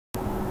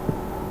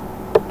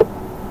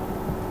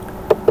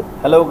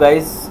Hello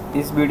guys,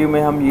 इस video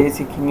में हम ये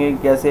सीखेंगे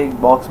कैसे एक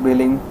बॉक्स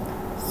बिलिंग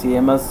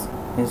CMS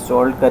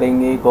इंस्टॉल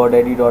करेंगे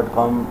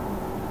godaddy.com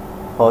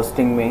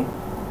होस्टिंग में।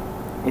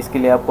 इसके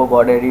लिए आपको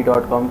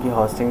godaddy.com की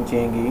होस्टिंग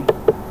चाहिएगी।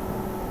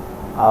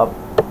 आप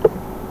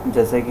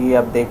जैसे कि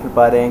आप देख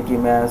पा रहे हैं कि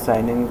मैं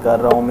साइन इन कर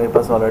रहा हूँ, मेरे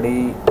पास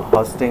ऑलरेडी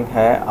होस्टिंग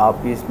है। आप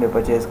भी इसमें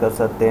परचेज़ कर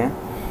सकते हैं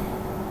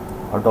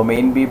और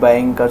डोमेन भी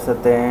बाइंग कर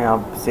सकते हैं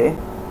आपसे।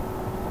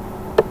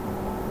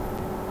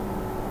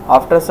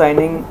 आफ्टर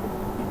साइनिंग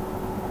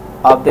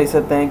आप देख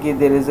सकते हैं कि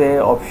देयर इज़ ए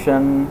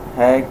ऑप्शन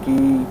है कि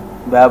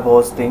वेब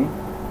होस्टिंग।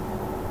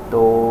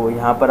 तो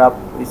यहाँ पर आप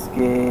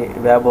इसके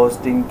वेब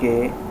होस्टिंग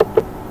के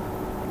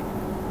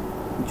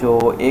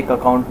जो एक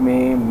अकाउंट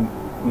में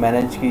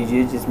मैनेज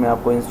कीजिए जिसमें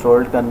आपको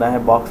इंस्टॉल करना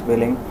है बॉक्स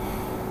बिलिंग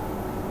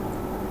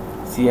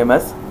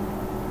CMS।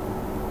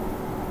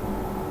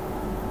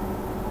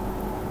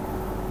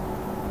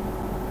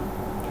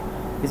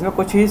 इसमें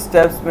कुछ ही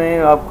स्टेप्स में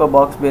आपका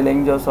बॉक्स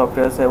बिलिंग जो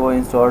सॉफ्टवेयर है वो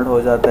इंस्टॉल्ड हो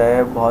जाता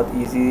है। बहुत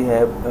इजी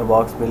है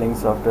बॉक्स बिलिंग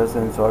सॉफ्टवेयर से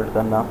इंस्टॉल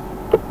करना।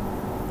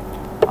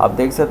 आप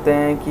देख सकते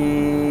हैं कि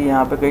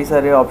यहाँ पे कई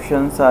सारे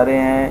ऑप्शंस आ रहे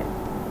हैं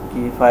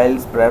कि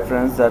files,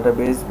 preference,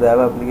 database, web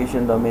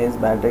application,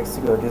 domains, matrix,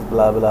 securities,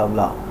 blah blah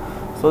blah.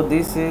 So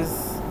this is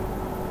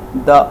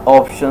the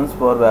options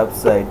for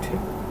website.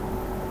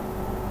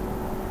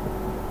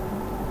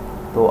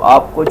 तो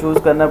आपको चूज़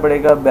करना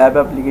पड़ेगा वेब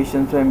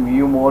एप्लीकेशन में।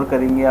 व्यू मोर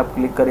करेंगे, आप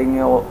क्लिक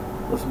करेंगे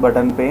उस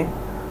बटन पे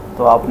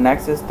तो आप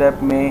नेक्स्ट स्टेप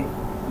में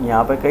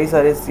यहाँ पे कई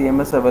सारे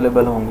CMS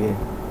अवेलेबल होंगे।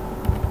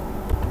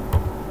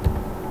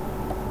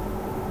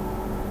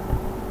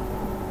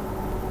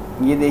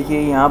 ये देखिए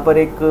यहाँ पर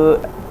एक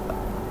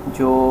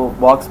जो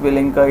बॉक्स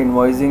बिलिंग का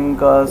इनवॉइसिंग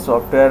का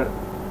सॉफ्टवेयर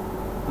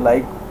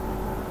लाइक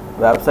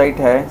वेबसाइट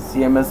है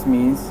CMS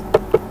मीन्स,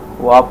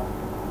 वो आप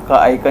का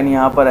आइकन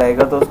यहाँ पर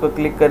आएगा तो उसको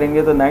क्लिक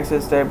करेंगे तो नेक्स्ट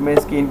स्टेप में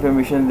इसकी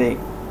इन्फॉर्मेशन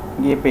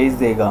ये पेज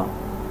देगा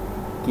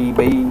कि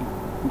भाई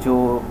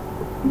जो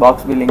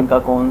बॉक्स बिलिंग का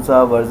कौन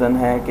सा वर्ज़न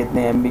है,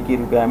 कितने MB की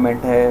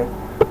रिक्वायरमेंट है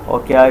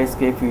और क्या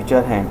इसके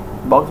फीचर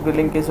हैं। बॉक्स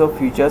बिलिंग के जो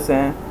फीचर्स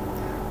हैं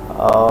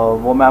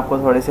वो मैं आपको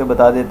थोड़े से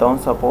बता देता हूँ।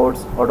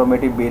 Supports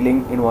automatic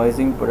billing,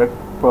 invoicing, product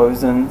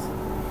provisions,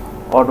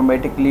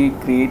 automatically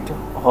create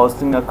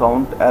hosting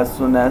account as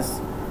soon as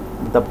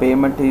the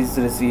payment is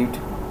received,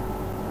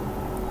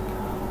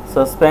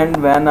 suspend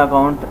when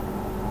account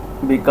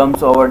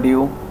becomes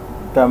overdue,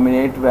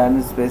 terminate when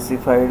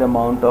specified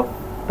amount of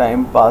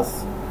time pass,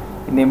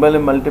 enable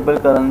multiple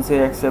currency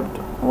except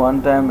one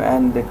time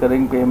and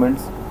recurring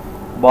payments.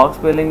 Box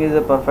billing is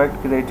a perfect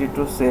created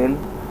to sell,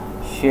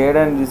 share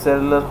and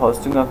reseller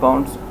hosting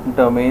accounts,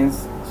 domains,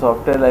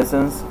 software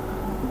license,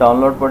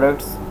 download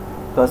products,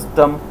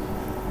 custom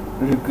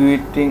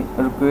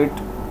requite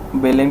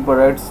billing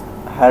products,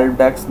 help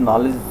desk,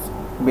 knowledge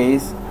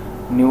base,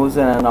 news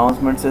and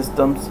announcement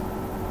systems,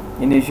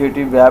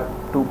 initiative web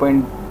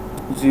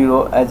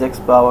 2.0 Ajax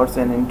powers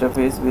an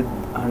interface with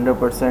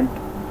 100%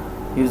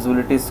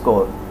 usability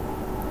score।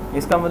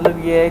 इसका मतलब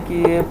ये है कि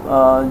ये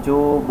जो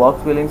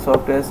box billing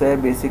software है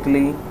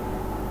basically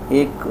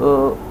एक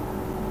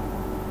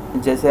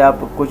जैसे आप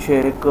कुछ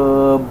एक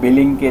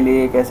बिलिंग के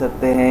लिए कह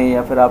सकते हैं,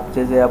 या फिर आप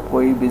जैसे आप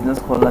कोई बिज़नेस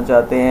खोलना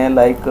चाहते हैं,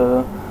 लाइक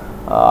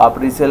आप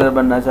रीसेलर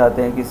बनना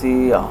चाहते हैं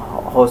किसी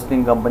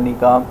होस्टिंग कंपनी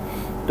का,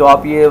 तो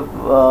आप ये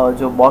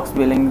जो बॉक्स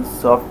बिलिंग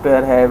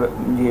सॉफ्टवेयर है,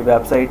 ये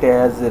वेबसाइट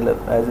है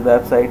एज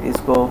वेबसाइट,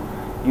 इसको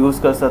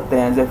यूज़ कर सकते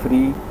हैं as a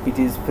free. It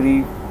is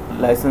free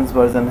licence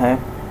version है।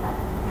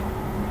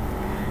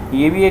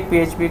 ये भी एक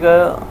PHP का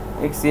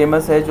एक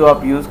CMS है जो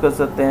आप यूज़ कर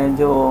सकते हैं,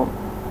 जो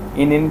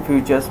इन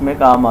फ्यूचर्स में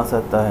काम आ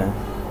सकता है।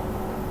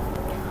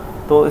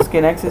 तो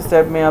इसके नेक्स्ट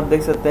स्टेप में आप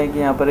देख सकते हैं कि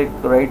यहाँ पर एक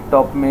राइट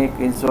टॉप में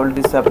एक इंस्टॉल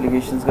दिस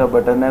एप्लीकेशंस का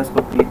बटन है,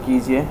 उसको क्लिक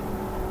कीजिए।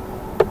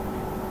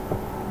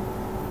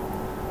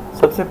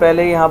 सबसे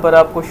पहले यहाँ पर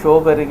आपको शो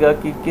करेगा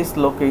कि किस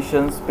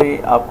लोकेशंस पे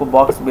आपको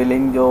बॉक्स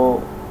बिलिंग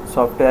जो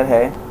सॉफ्टवेयर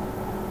है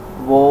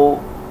वो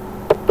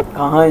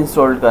कहाँ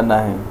इंस्टॉल करना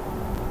है।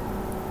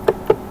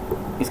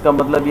 इसका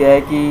मतलब यह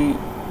है कि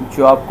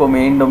जो आपको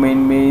मेन डोमेन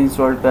में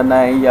इंस्टॉल करना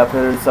है या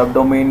फिर सब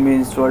डोमेन में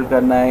इंस्टॉल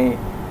करना है।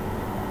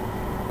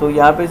 तो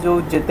यहाँ पे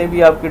जो जितने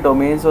भी आपके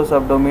डोमेन्स और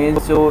सब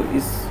डोमेन्स जो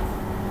इस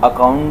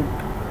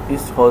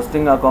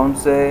होस्टिंग अकाउंट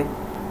से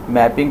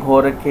मैपिंग हो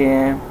रखे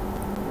हैं,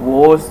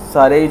 वो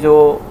सारे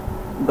जो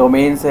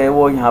डोमेन्स है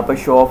वो यहाँ पर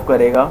शो ऑफ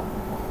करेगा।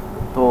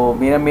 तो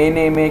मेरा मेन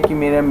एम है कि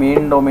मेरा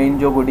मेन डोमेन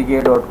जो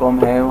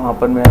godaddy.com है वहाँ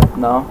पर मैं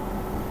अपना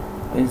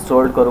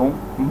इंस्टॉल करूँ।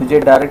 मुझे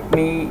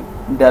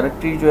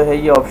डायरेक्टरी जो है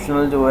ये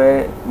ऑप्शनल जो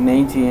है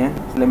नहीं चाहिए,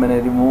 इसलिए मैंने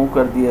रिमूव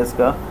कर दिया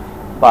इसका।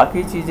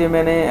 बाकी चीज़ें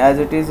मैंने एज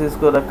इट इज़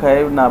इसको रखा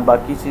है ना,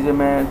 बाकी चीज़ें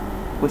मैं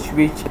कुछ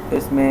भी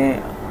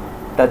इसमें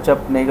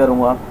टचअप नहीं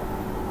करूँगा।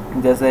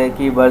 जैसे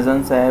कि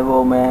वर्जन्स है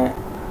वो मैं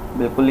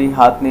बिल्कुल ही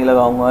हाथ नहीं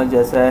लगाऊंगा,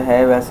 जैसा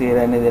है वैसे ही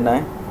रहने देना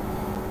है।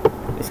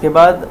 इसके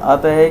बाद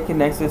आता है कि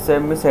नेक्स्ट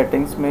स्टेप में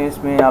सेटिंग्स में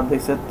इसमें आप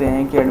देख सकते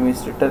हैं कि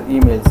एडमिनिस्ट्रेटर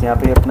ईमेल्स, यहाँ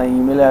पे अपना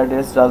ईमेल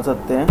एड्रेस डाल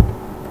सकते हैं।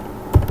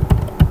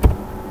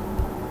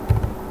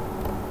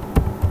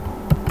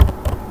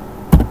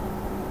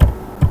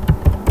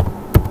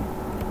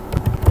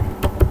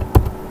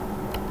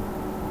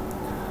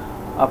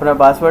 अपना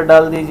पासवर्ड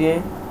डाल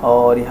दीजिए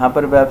और यहाँ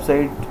पर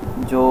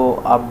वेबसाइट जो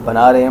आप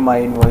बना रहे हैं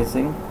माई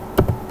इनवॉइसिंग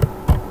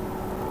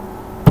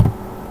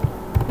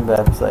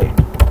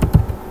वेबसाइट,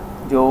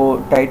 जो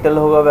टाइटल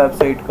होगा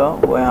वेबसाइट का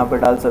वो यहाँ पर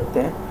डाल सकते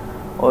हैं।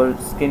 और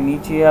इसके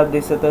नीचे आप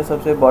देख सकते हैं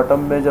सबसे बॉटम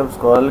में जब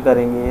स्क्रॉल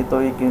करेंगे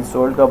तो एक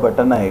इंस्टॉल का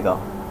बटन आएगा।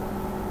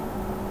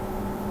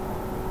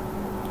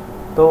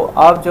 तो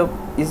आप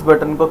जब इस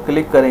बटन को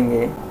क्लिक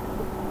करेंगे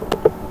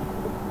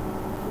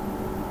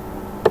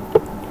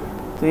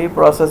तो ये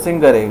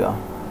प्रोसेसिंग करेगा,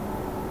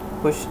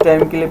 कुछ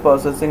टाइम के लिए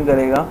प्रोसेसिंग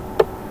करेगा।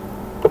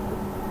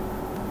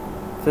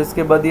 फिर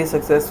इसके बाद ये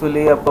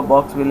सक्सेसफुली आपका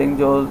बॉक्स बिलिंग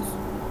जो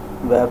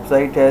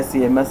वेबसाइट है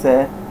CMS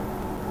है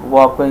वो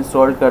आपको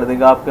इंस्टॉल कर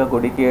देगा आपका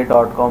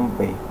goodicare.com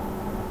पे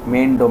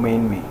मेन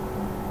डोमेन में।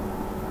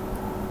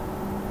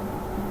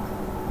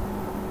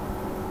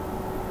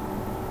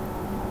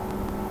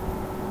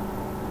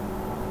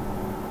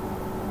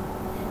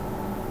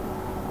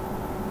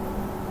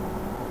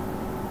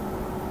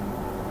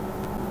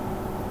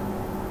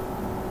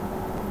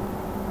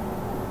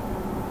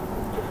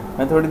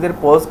 मैं थोड़ी देर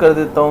पॉज कर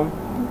देता हूँ,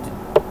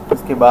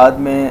 इसके बाद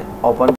मैं ओपन